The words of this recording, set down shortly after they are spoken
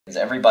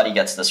because everybody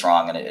gets this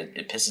wrong, and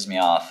it pisses me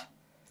off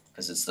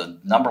because it's the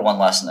 #1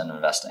 lesson in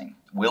investing.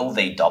 Will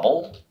they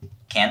double?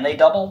 Can they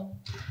double?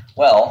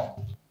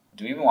 Well,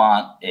 do we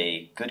want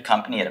a good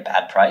company at a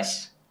bad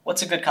price?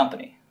 What's a good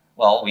company?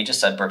 Well, we just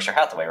said Berkshire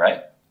Hathaway,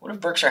 right? What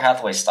if Berkshire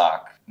Hathaway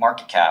stock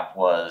market cap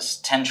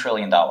was $10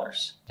 trillion?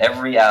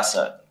 Every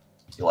asset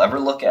you'll ever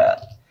look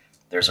at,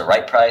 there's a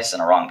right price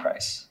and a wrong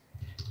price.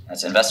 And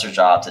it's an investor's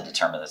job to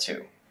determine the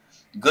two.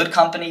 Good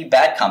company,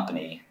 bad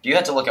company. You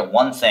have to look at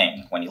one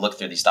thing when you look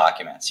through these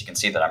documents. You can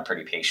see that I'm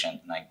pretty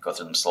patient and I go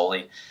through them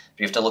slowly. But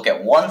you have to look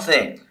at one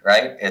thing,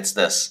 right? It's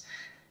this: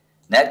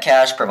 net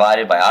cash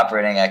provided by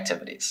operating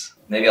activities.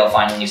 Maybe I'll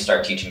finally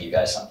start teaching you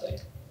guys something.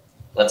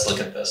 Let's look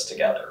at this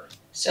together.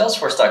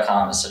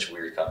 Salesforce.com is such a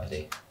weird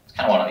company. It's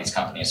kind of one of these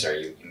companies where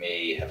you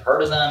may have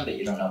heard of them, but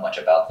you don't know much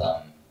about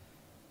them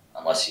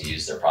unless you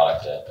use their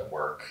product at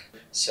work.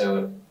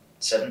 So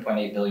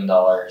 $7.8 billion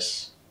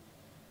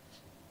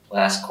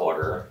last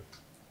quarter,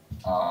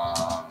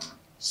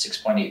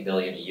 $6.8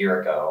 billion a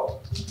year ago.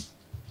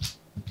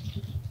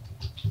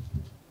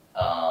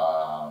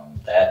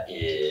 That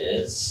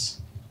is,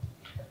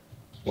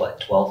 what,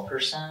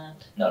 12%?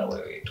 No,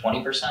 wait,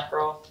 20%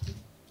 growth?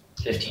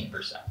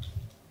 15%.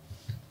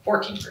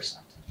 14%.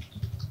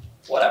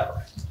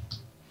 Whatever.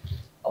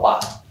 A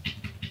lot.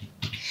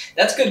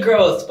 That's good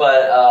growth,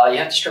 but you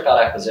have to strip out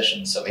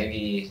acquisitions. So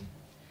maybe,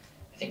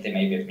 I think they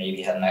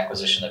maybe had an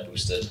acquisition that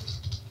boosted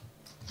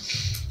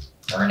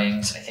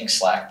earnings. I think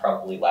Slack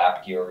probably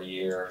lapped year over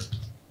year.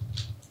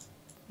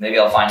 Maybe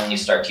I'll finally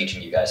start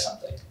teaching you guys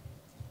something.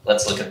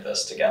 Let's look at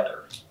this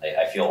together.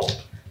 I feel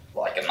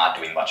like I'm not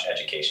doing much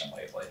education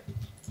lately.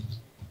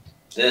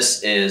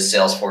 This is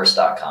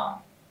Salesforce.com.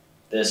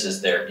 This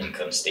is their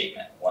income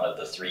statement, one of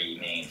the 3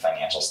 main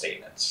financial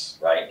statements,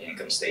 right?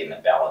 Income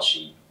statement, balance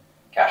sheet,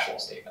 cash flow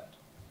statement.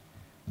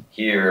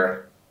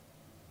 Here,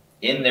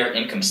 in their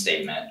income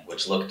statement,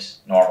 which looked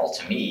normal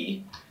to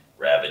me,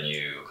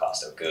 revenue,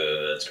 cost of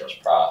goods, gross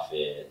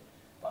profit,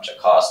 a bunch of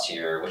costs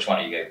here. Which one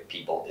of you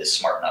people is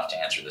smart enough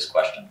to answer this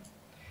question?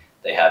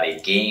 They have a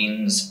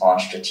gains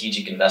on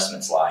strategic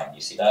investments line.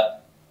 You see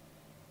that?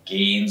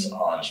 Gains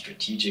on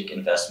strategic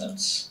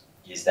investments.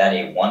 Is that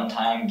a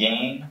one-time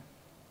gain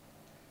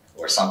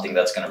or something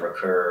that's going to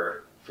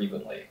recur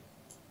frequently?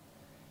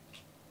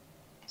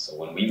 So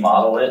when we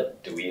model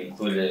it, do we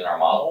include it in our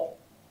model?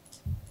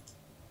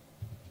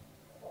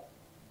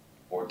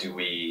 Or do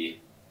we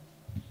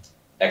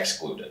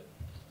exclude it?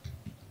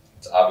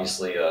 It's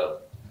obviously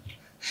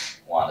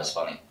is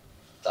funny.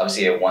 It's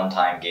obviously a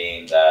one-time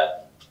gain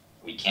that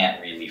we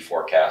can't really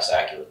forecast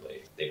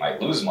accurately. They might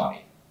lose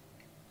money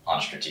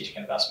on strategic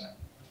investment,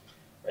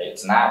 right?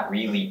 It's not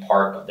really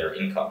part of their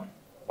income.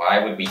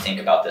 Why would we think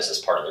about this as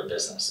part of their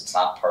business? It's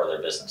not part of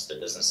their business. Their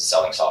business is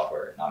selling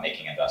software, not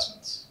making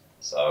investments.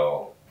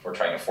 So if we're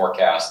trying to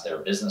forecast their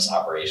business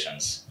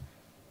operations,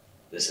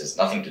 this has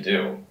nothing to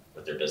do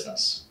with their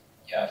business.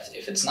 Yeah,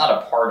 if it's not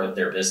a part of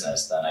their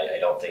business, then I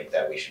don't think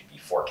that we should be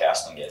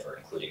forecasting it or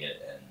including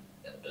it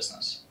in the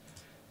business.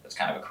 It's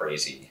kind of a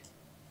crazy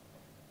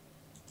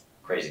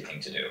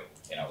thing to do.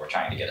 You know, we're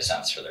trying to get a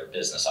sense for their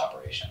business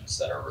operations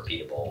that are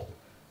repeatable,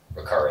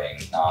 recurring,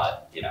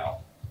 not, you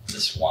know,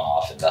 this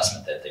one-off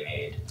investment that they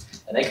made.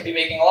 And they could be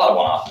making a lot of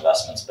one-off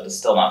investments, but it's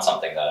still not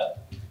something that,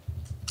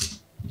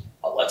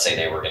 let's say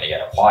they were going to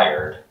get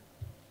acquired,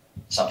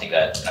 something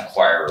that an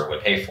acquirer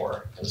would pay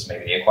for, because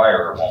maybe the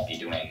acquirer won't be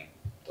doing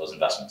those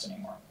investments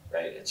anymore,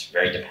 right? It's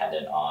very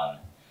dependent on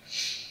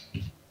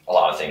a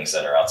lot of things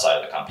that are outside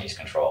of the company's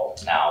control.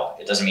 Now,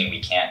 it doesn't mean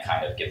we can't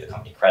kind of give the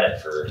company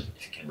credit for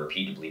if it can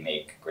repeatedly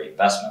make great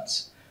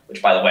investments,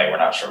 which, by the way, we're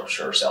not sure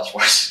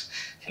Salesforce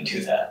can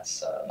do that.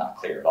 It's not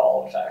clear at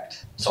all, in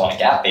fact. So on a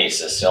GAAP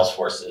basis,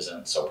 Salesforce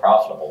isn't so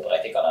profitable, but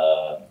I think on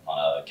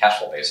a cash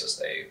flow basis,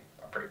 they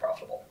are pretty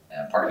profitable.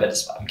 And part of it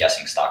is, I'm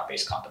guessing,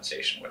 stock-based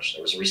compensation, which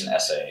there was a recent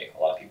essay a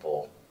lot of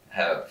people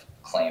have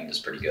claimed is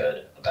pretty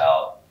good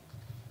about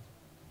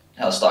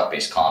how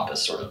stock-based comp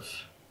is sort of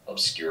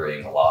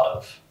obscuring a lot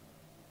of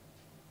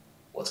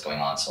what's going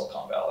on in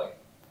Silicon Valley.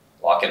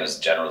 Lock-in is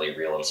generally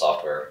real in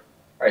software.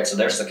 All right, so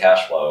there's the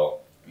cash flow.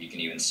 You can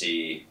even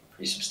see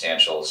pretty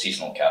substantial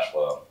seasonal cash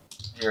flow.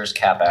 Here's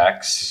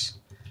CapEx.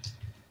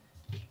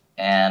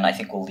 And I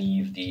think we'll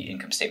leave the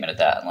income statement at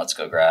that, and let's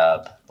go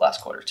grab last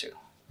quarter too.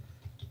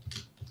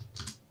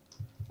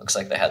 Looks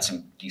like they had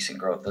some decent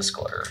growth this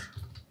quarter,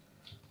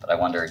 but I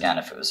wonder again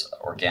if it was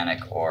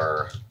organic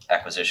or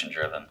acquisition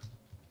driven.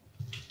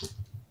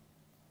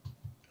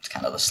 It's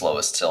kind of the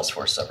slowest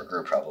Salesforce ever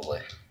grew,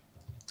 probably.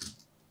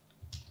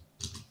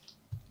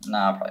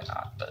 No, probably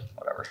not, but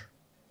whatever.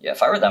 Yeah,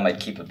 if I were them,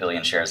 I'd keep 1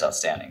 billion shares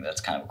outstanding.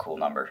 That's kind of a cool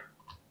number.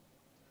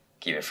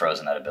 Keep it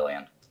frozen at 1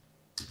 billion.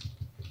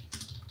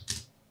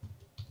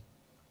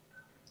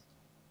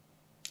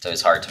 It's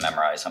always hard to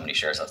memorize how many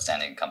shares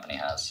outstanding a company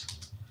has.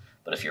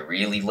 But if you're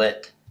really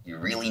lit, you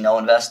really know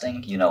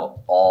investing, you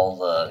know all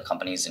the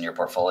companies in your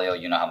portfolio,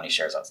 you know how many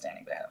shares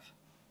outstanding they have.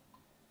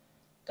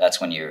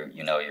 That's when you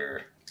know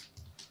you're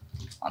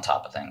on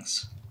top of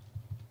things.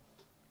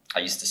 I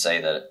used to say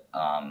that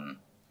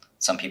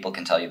Some people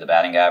can tell you the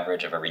batting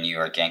average of every New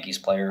York Yankees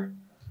player.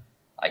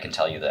 I can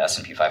tell you the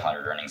S&P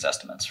 500 earnings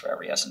estimates for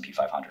every S&P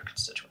 500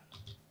 constituent.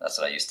 That's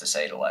what I used to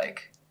say to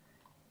like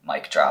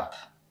mic drop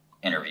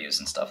interviews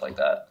and stuff like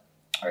that.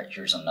 All right,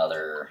 here's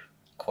another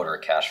quarter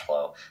of cash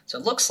flow. So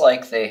it looks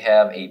like they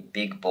have a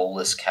big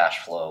bolus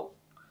cash flow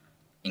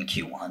in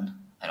Q1.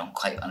 I don't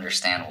quite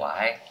understand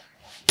why.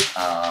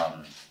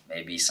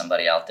 Maybe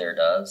somebody out there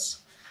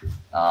does.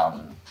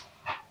 A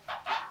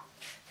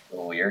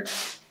little weird,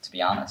 to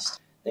be honest.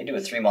 They do a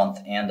 3-month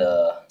and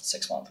a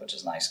 6-month, which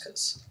is nice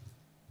because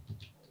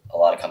a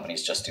lot of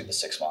companies just do the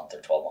 6-month or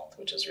 12-month,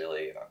 which is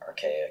really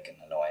archaic and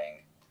annoying.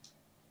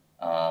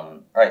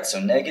 All right, so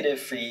not negative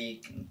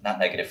free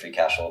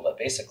cash flow, but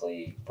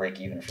basically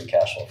break-even free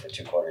cash flow for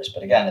 2 quarters.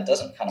 But again, it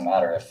doesn't kind of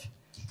matter if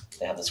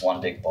they have this one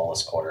big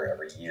bolus quarter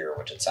every year,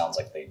 which it sounds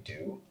like they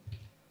do.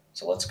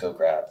 So let's go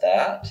grab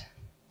that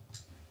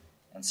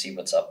and see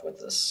what's up with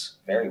this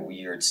very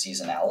weird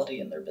seasonality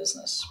in their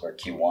business, where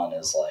Q1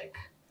 is like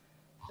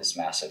this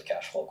massive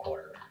cash flow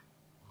quarter.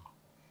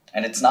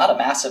 And it's not a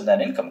massive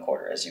net income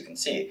quarter, as you can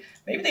see.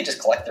 Maybe they just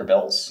collect their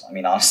bills. I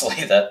mean,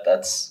 honestly,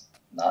 that's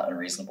not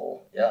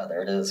unreasonable. Yeah,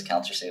 there it is,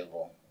 accounts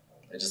receivable.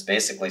 They just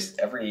basically,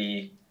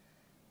 every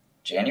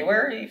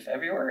January,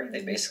 February,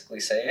 they basically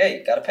say, hey,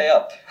 you got to pay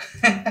up.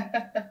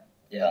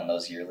 Yeah, on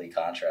those yearly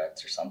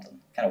contracts or something.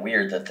 Kind of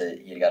weird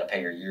that you got to pay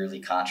your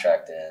yearly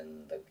contract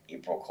in the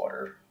April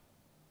quarter.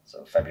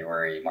 So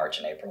February, March,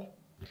 and April.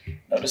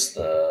 Notice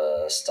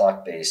the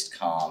stock-based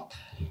comp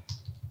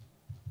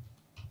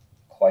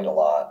quite a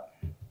lot.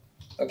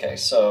 Okay,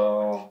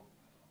 so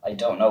I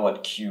don't know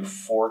what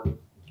Q4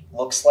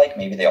 looks like.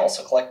 Maybe they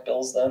also collect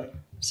bills then.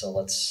 So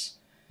let's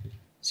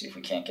see if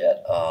we can't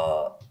get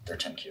their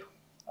 10Q.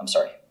 I'm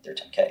sorry, their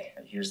 10K.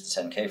 Here's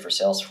the 10K for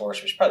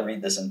Salesforce. We should probably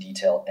read this in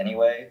detail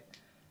anyway.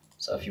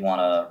 So if you want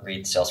to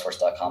read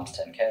salesforce.com's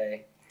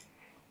 10K,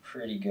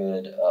 pretty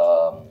good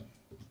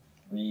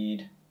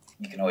read.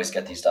 You can always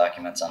get these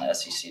documents on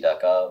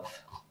sec.gov.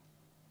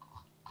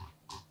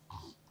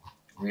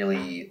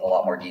 Really a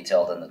lot more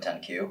detailed than the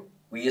 10Q.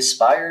 We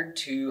aspired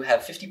to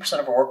have 50%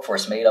 of our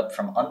workforce made up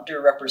from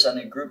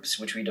underrepresented groups,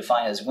 which we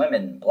define as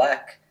women,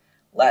 Black,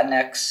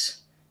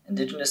 Latinx,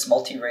 Indigenous,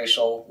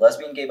 multiracial,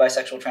 lesbian, gay,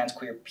 bisexual, trans,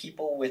 queer,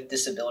 people with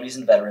disabilities,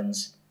 and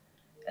veterans.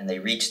 And they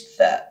reached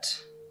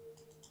that.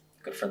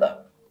 Good for them.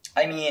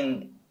 I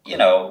mean, you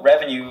know,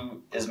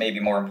 revenue is maybe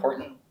more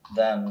important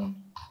than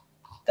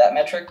that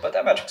metric, but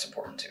that metric's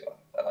important too.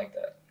 I like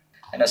that.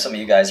 I know some of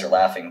you guys are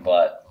laughing,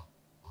 but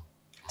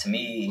to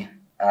me,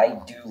 I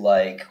do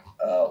like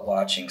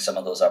watching some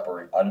of those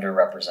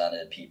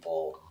underrepresented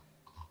people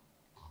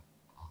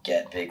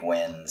get big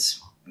wins,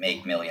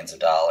 make millions of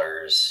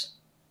dollars.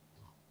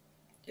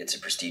 It's a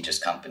prestigious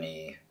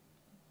company.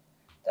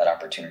 That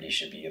opportunity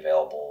should be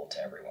available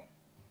to everyone.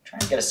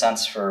 Trying to get a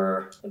sense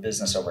for the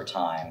business over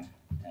time,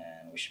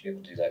 and we should be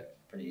able to do that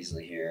pretty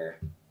easily here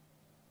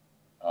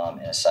in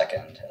a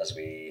second as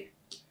we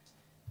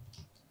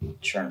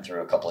churn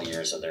through a couple of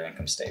years of their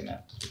income statement.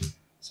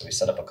 So we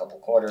set up a couple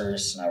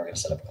quarters, now we're going to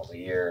set up a couple of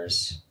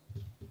years.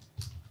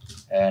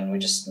 And we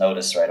just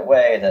noticed right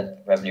away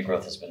that revenue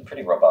growth has been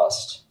pretty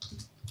robust.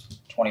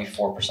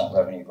 24%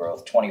 revenue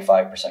growth,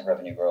 25%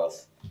 revenue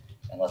growth,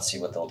 and let's see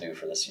what they'll do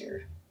for this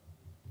year.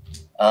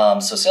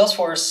 So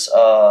Salesforce,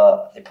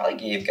 they probably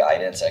gave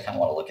guidance. I kind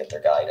of want to look at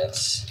their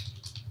guidance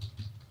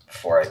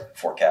before I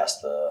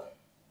forecast the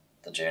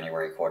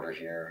January quarter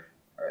here.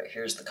 All right,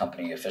 here's the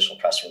company official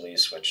press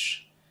release,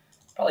 which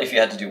probably if you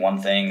had to do one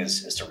thing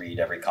is to read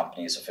every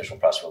company's official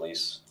press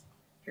release.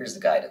 Here's the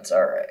guidance.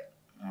 All right,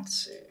 let's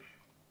see.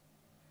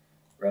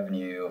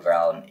 Revenue of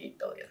around $8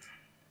 billion.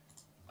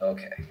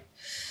 Okay,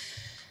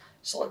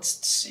 so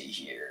let's see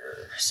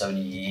here.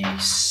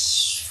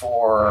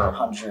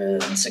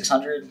 7,400 and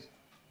 600.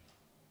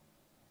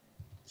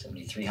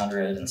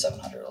 7,300 and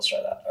 700. Let's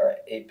try that. All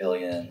right, 8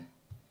 billion.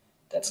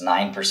 That's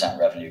 9%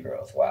 revenue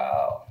growth.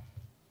 Wow.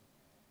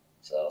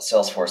 So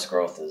Salesforce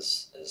growth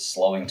is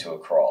slowing to a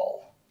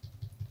crawl.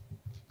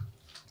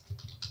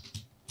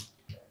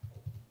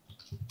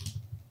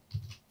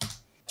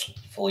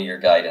 Full year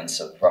guidance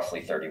of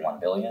roughly 31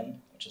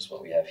 billion, which is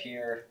what we have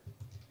here.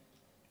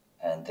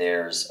 And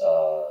there's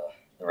the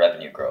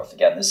revenue growth.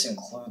 Again, this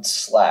includes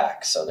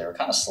Slack. So they were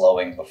kind of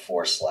slowing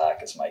before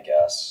Slack is my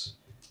guess.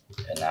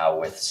 And now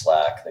with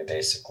Slack,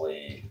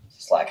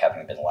 Slack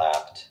having been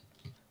lapped.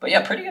 But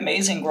yeah, pretty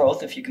amazing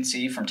growth, if you can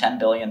see, from 10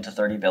 billion to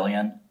 30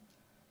 billion.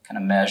 Kind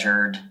of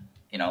measured,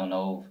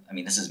 I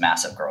mean, this is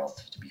massive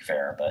growth, to be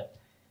fair, but,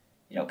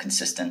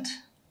 consistent.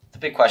 The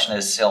big question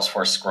is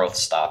Salesforce growth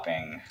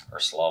stopping or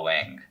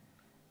slowing.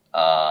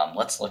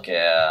 Let's look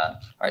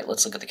at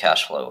the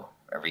cash flow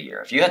every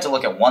year. If you had to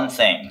look at one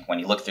thing when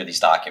you look through these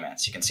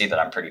documents, you can see that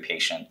I'm pretty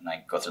patient and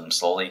I go through them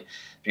slowly.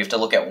 If you have to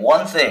look at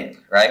one thing,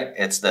 right,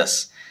 it's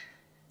this.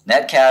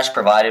 Net cash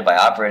provided by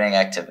operating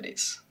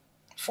activities.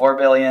 4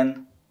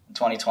 billion in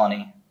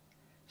 2020,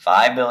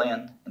 5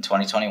 billion in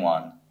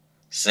 2021,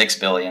 6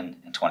 billion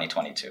in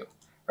 2022,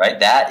 right?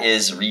 That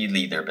is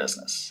really their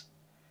business,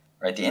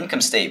 right? The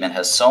income statement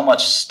has so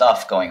much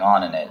stuff going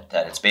on in it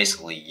that it's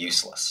basically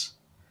useless,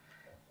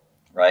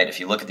 right? If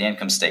you look at the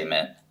income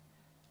statement,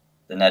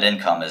 the net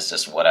income is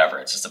just whatever.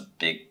 It's just a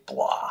big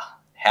blah.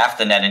 Half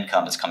the net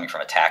income is coming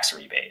from a tax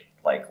rebate,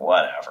 like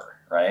whatever,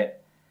 right?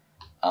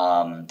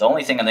 The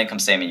only thing in the income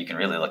statement you can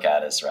really look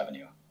at is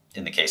revenue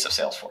in the case of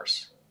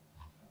Salesforce.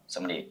 So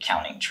many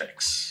accounting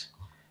tricks.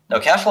 No,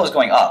 cash flow is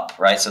going up,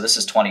 right? So this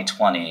is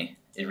 2020.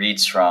 It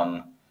reads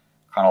from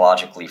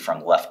chronologically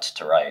from left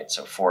to right.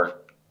 So 4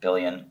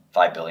 billion,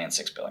 5 billion,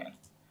 6 billion.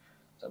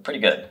 So pretty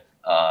good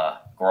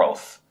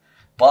growth.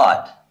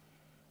 But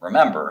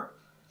remember,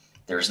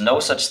 there's no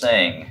such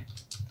thing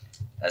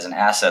as an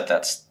asset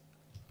that's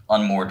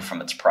unmoored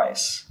from its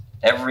price.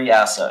 Every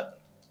asset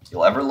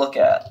you'll ever look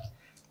at,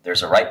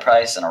 there's a right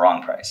price and a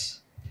wrong price.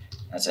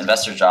 And it's an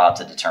investor's job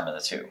to determine the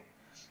two.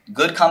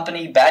 Good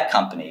company, bad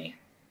company.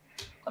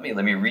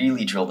 Let me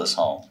really drill this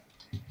home,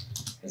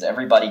 because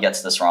everybody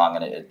gets this wrong,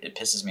 and it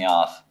pisses me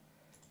off,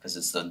 because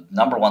it's the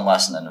 #1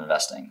 lesson in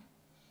investing.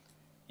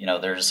 You know,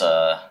 there's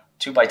a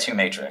 2x2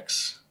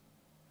 matrix.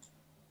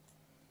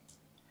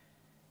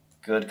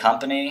 Good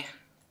company,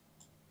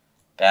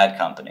 bad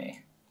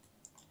company.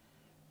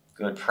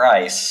 Good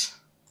price,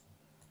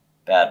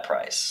 bad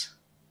price.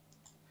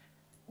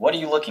 What are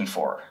you looking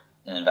for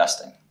in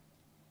investing?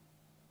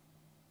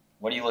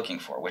 What are you looking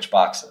for? Which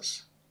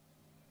boxes?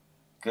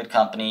 Good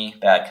company,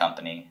 bad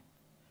company.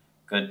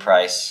 Good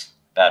price,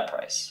 bad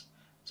price.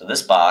 So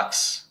this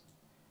box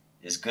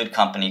is good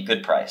company,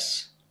 good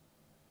price.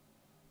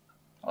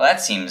 Well, that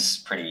seems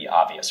pretty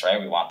obvious, right?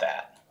 We want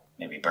that.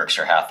 Maybe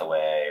Berkshire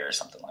Hathaway or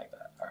something like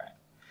that. All right.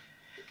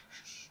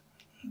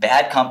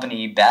 Bad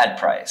company, bad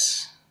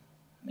price.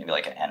 Maybe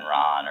like an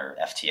Enron or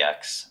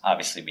FTX.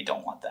 Obviously, we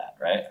don't want that,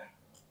 right?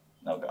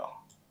 No go.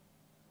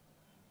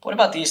 What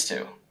about these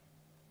two?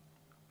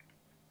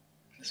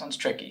 This one's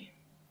tricky.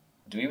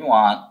 Do we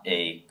want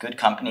a good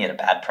company at a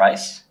bad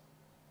price?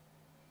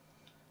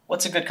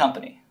 What's a good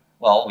company?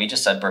 Well, we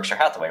just said Berkshire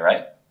Hathaway,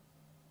 right?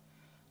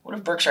 What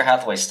if Berkshire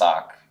Hathaway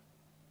stock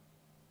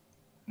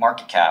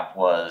market cap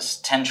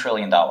was $10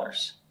 trillion?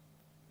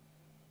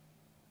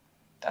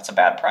 That's a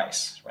bad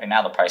price. Right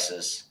now the price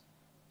is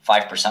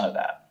 5% of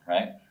that,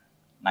 right?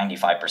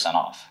 95%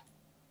 off.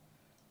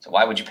 So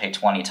why would you pay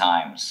 20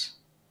 times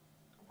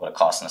what it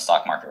costs in the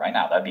stock market right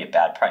now? That'd be a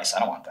bad price. I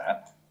don't want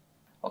that.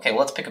 Okay, well,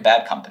 let's pick a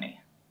bad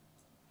company.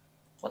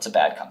 What's a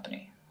bad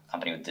company? A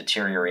company with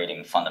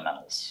deteriorating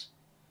fundamentals.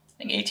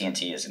 I think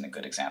AT&T is a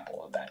good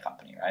example of a bad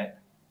company, right?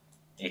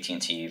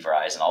 AT&T,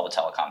 Verizon, all the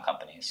telecom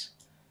companies.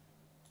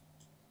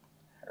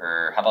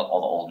 Or how about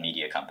all the old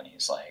media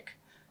companies like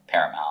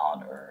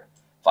Paramount or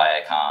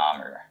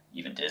Viacom or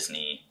even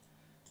Disney?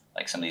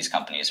 Like, some of these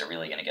companies are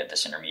really going to get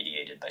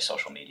disintermediated by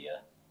social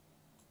media.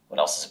 What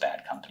else is a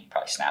bad company?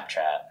 Probably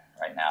Snapchat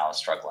right now is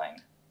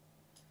struggling.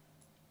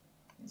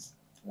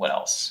 What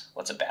else?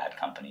 What's a bad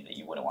company that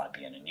you wouldn't want to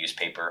be in? A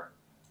newspaper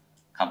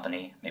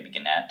company? Maybe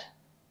Gannett.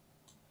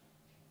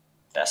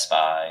 Best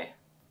Buy.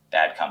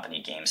 Bad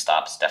company.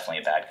 GameStop's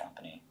definitely a bad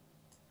company.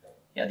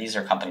 Yeah, these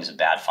are companies with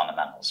bad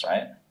fundamentals,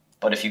 right?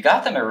 But if you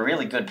got them at a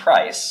really good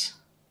price,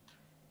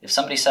 if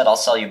somebody said, I'll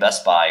sell you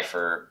Best Buy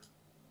for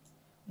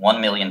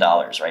 $1 million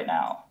right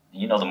now,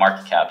 you know the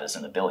market cap is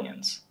in the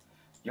billions,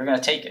 you're going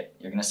to take it.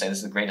 You're going to say, this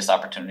is the greatest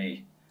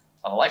opportunity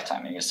of a lifetime.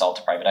 And you're going to sell it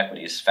to private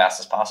equity as fast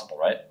as possible,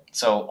 right?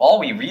 So all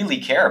we really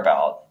care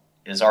about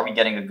is, are we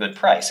getting a good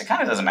price? It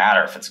kind of doesn't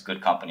matter if it's a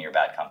good company or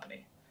bad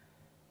company.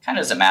 It kind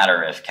of doesn't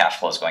matter if cash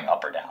flow is going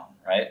up or down,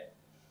 right?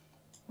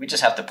 We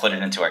just have to put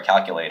it into our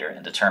calculator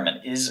and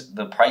determine, is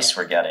the price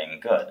we're getting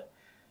good?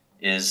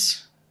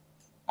 Is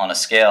on a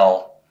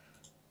scale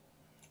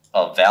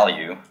of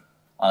value,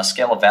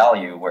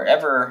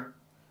 wherever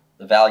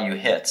the value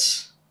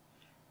hits,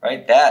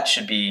 right? That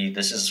should be,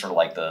 this is sort of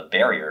like the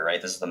barrier,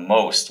 right? This is the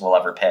most we'll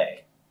ever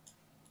pay.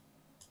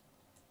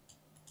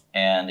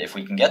 And if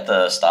we can get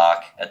the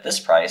stock at this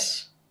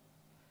price,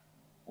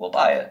 we'll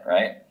buy it,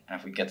 right? And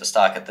if we get the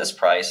stock at this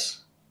price,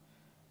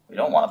 we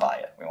don't want to buy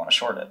it. We want to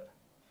short it.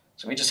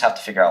 So we just have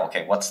to figure out,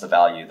 okay, what's the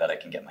value that I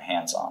can get my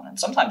hands on? And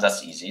sometimes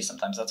that's easy,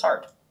 sometimes that's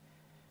hard.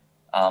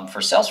 For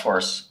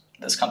Salesforce,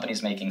 this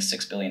company's making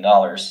 $6 billion,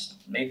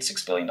 made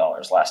 $6 billion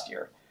last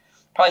year.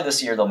 Probably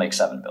this year they'll make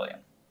 $7 billion.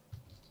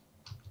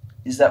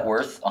 Is that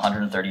worth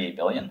 $138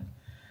 billion?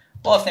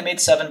 Well, if they made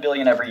 $7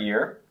 billion every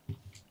year,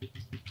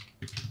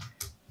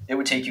 it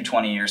would take you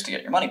 20 years to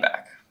get your money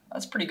back.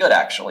 That's pretty good,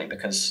 actually,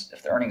 because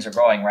if the earnings are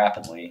growing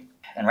rapidly,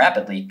 and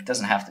rapidly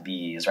doesn't have to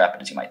be as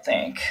rapid as you might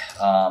think.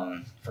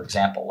 For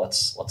example,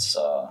 let's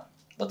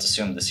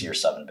assume this year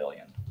 $7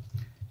 billion.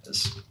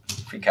 This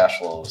free cash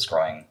flow is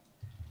growing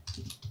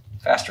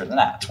faster than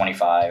that,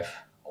 25,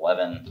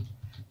 11.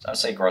 So I would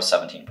say grow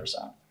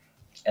 17%.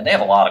 And they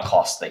have a lot of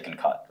costs they can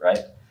cut,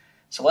 right?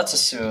 So let's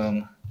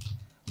assume,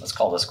 let's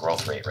call this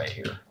growth rate right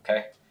here,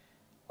 okay?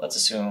 Let's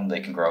assume they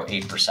can grow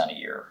 8% a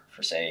year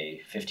for,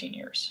 say, 15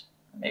 years.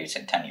 Maybe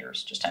say 10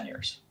 years, just 10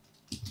 years.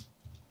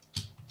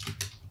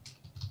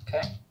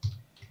 Okay?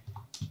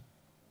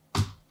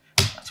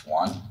 That's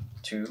 1,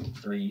 2,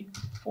 3,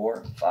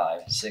 4,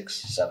 5, 6,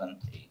 7,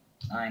 8,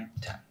 9,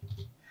 10.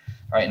 All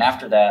right, and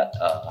after that,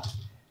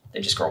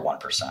 they just grow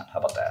 1%. How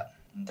about that?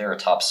 They're a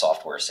top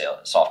software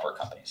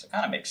company, so it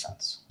kind of makes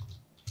sense.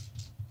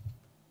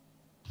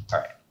 All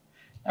right,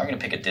 now we're going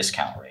to pick a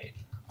discount rate.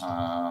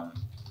 I'm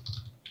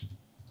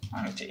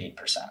going to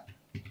 8%.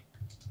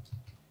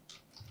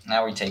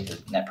 Now we take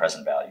the net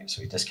present value,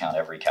 so we discount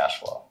every cash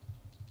flow.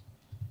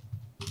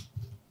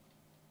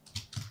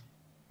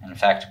 And in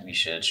fact, we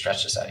should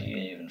stretch this out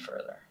even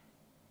further,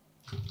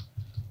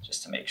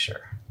 just to make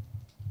sure.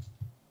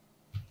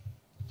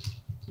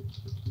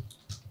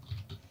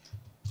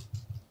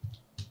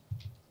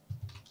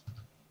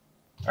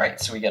 All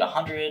right, so we get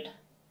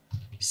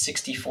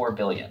 164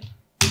 billion.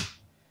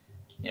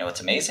 You know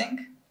what's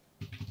amazing?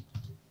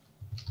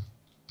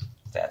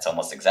 That's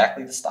almost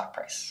exactly the stock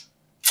price.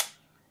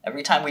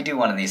 Every time we do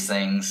one of these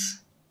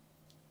things,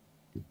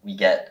 we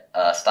get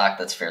a stock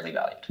that's fairly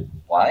valued.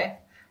 Why?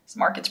 This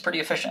market's pretty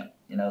efficient.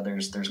 You know,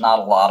 there's not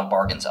a lot of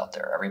bargains out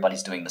there.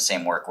 Everybody's doing the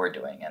same work we're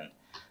doing, and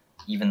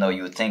even though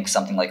you would think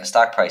something like a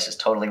stock price is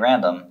totally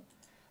random,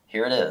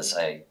 here it is.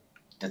 I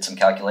did some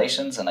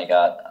calculations and I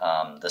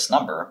got this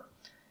number.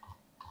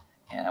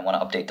 And I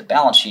want to update the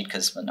balance sheet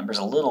because the number's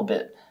a little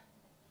bit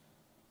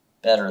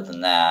better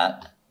than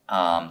that,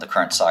 the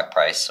current stock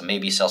price. So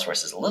maybe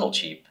Salesforce is a little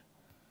cheap.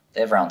 They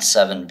have around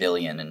 7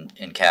 billion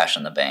in cash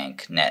in the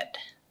bank net.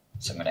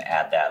 So I'm going to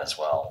add that as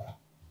well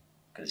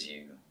because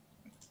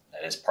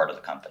that is part of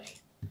the company.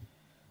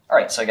 All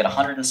right, so I get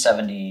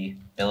 170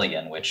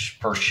 billion, which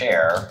per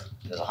share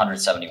is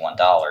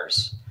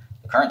 $171.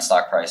 The current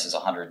stock price is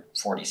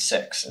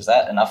 146. Is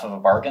that enough of a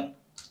bargain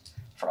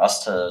for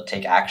us to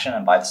take action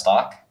and buy the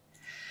stock?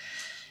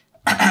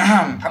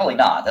 Probably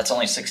not. That's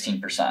only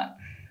 16%.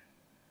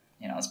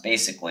 You know, it's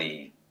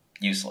basically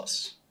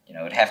useless. You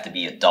know, it'd have to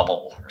be a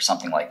double or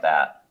something like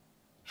that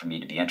for me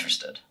to be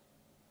interested.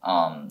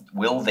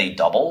 Will they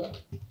double?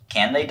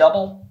 Can they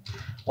double?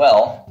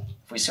 Well,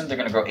 if we assume they're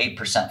going to grow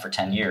 8% for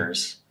 10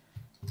 years,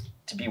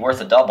 to be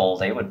worth a double,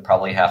 they would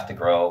probably have to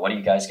grow, what do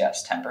you guys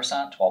guess, 10%,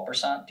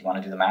 12%? Do you want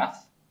to do the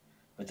math?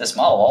 With this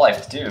model, all I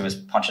have to do is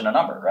punch in a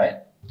number, right?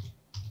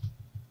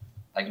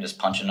 I can just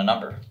punch in a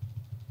number.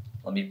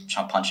 Let me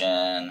punch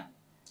in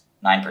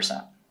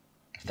 9%.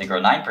 If they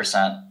grow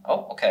 9%,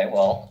 oh, okay,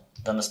 well,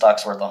 then the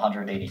stock's worth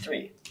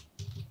 183.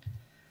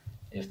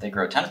 If they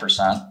grow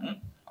 10%,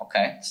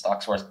 okay,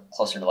 stock's worth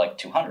closer to like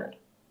 200.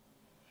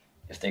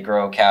 If they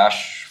grow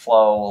cash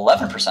flow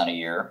 11% a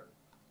year,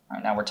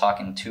 right now we're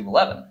talking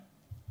 211.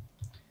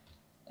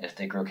 If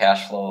they grow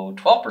cash flow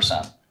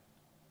 12%,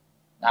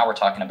 now we're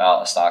talking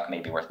about a stock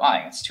maybe worth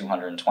buying. It's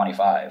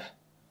 225.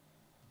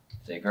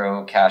 If they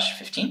grow cash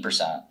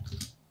 15%,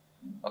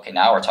 okay,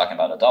 now we're talking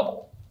about a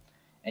double.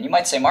 And you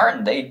might say,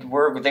 Martin, they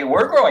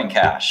were growing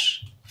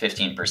cash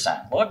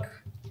 15%. Look,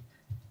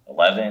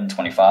 11,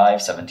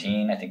 25,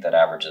 17, I think that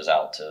averages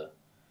out to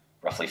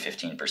roughly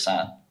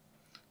 15%.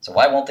 So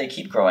why won't they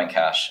keep growing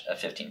cash at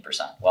 15%?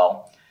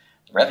 Well,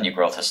 the revenue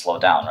growth has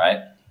slowed down,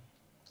 right?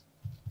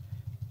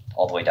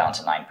 All the way down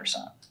to 9%.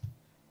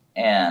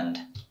 And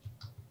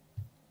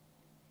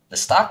the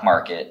stock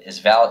market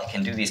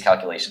can do these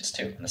calculations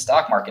too. And the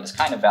stock market is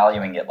kind of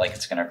valuing it like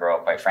it's going to grow,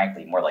 quite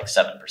frankly, more like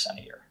 7%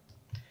 a year.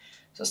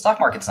 So the stock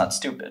market's not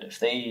stupid.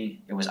 If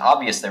it was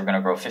obvious they were going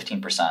to grow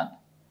 15%,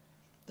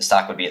 the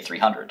stock would be at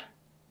 300.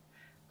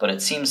 But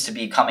it seems to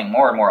be becoming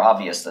more and more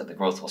obvious that the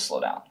growth will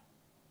slow down.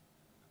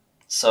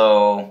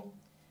 So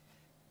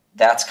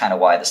that's kind of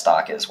why the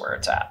stock is where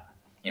it's at.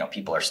 You know,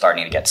 people are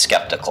starting to get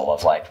skeptical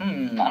of like, I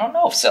don't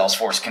know if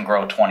Salesforce can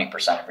grow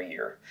 20% every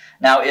year.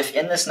 Now, if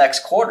in this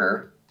next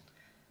quarter,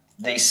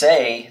 they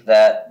say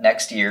that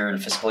next year in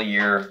fiscal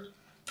year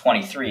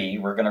 23,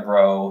 we're going to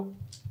grow,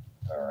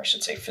 or I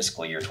should say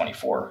fiscal year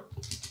 24,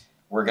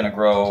 we're going to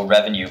grow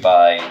revenue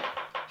by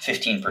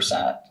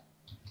 15%,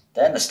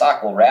 then the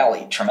stock will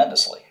rally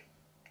tremendously.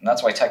 And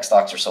that's why tech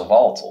stocks are so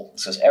volatile.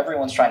 It's because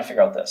everyone's trying to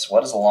figure out this.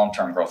 What is the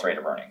long-term growth rate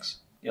of earnings?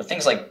 You know,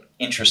 things like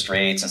interest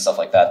rates and stuff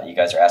like that you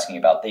guys are asking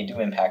about, they do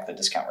impact the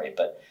discount rate.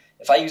 But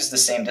if I use the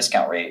same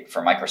discount rate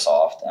for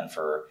Microsoft and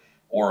for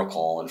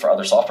Oracle and for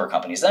other software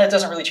companies, then it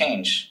doesn't really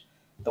change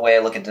the way I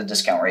look at the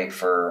discount rate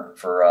for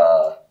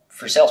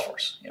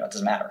Salesforce. You know, it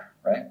doesn't matter,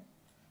 right?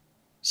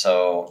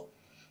 So,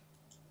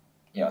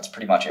 you know, it's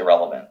pretty much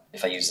irrelevant.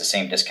 If I use the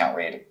same discount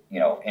rate, you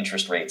know,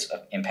 interest rates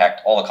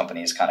impact all the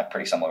companies kind of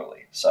pretty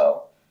similarly.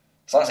 So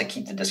as long as I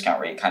keep the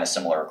discount rate kind of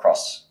similar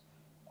across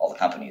all the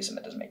companies, and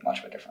it doesn't make much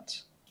of a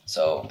difference.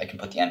 So I can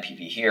put the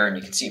NPV here, and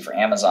you can see for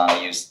Amazon,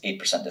 I used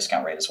 8%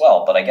 discount rate as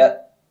well, but I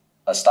get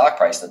a stock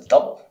price that's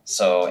double.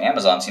 So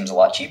Amazon seems a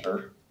lot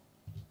cheaper,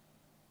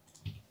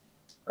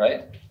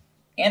 right?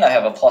 And I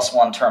have a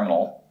 +1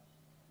 terminal,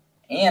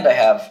 and I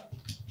have,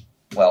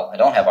 well, I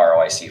don't have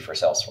ROIC for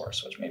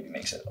Salesforce, which maybe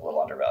makes it a little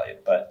undervalued,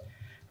 but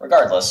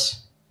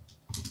regardless,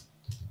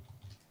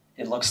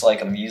 it looks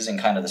like I'm using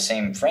kind of the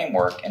same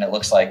framework, and it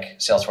looks like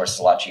Salesforce is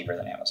a lot cheaper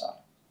than Amazon.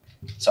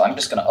 So I'm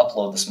just going to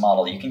upload this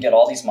model. You can get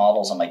all these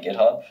models on my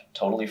GitHub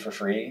totally for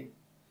free.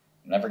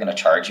 I'm never going to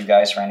charge you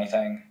guys for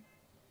anything.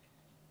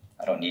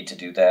 I don't need to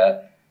do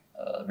that.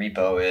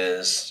 Repo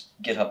is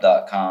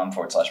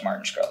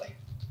github.com/Martin Shkreli.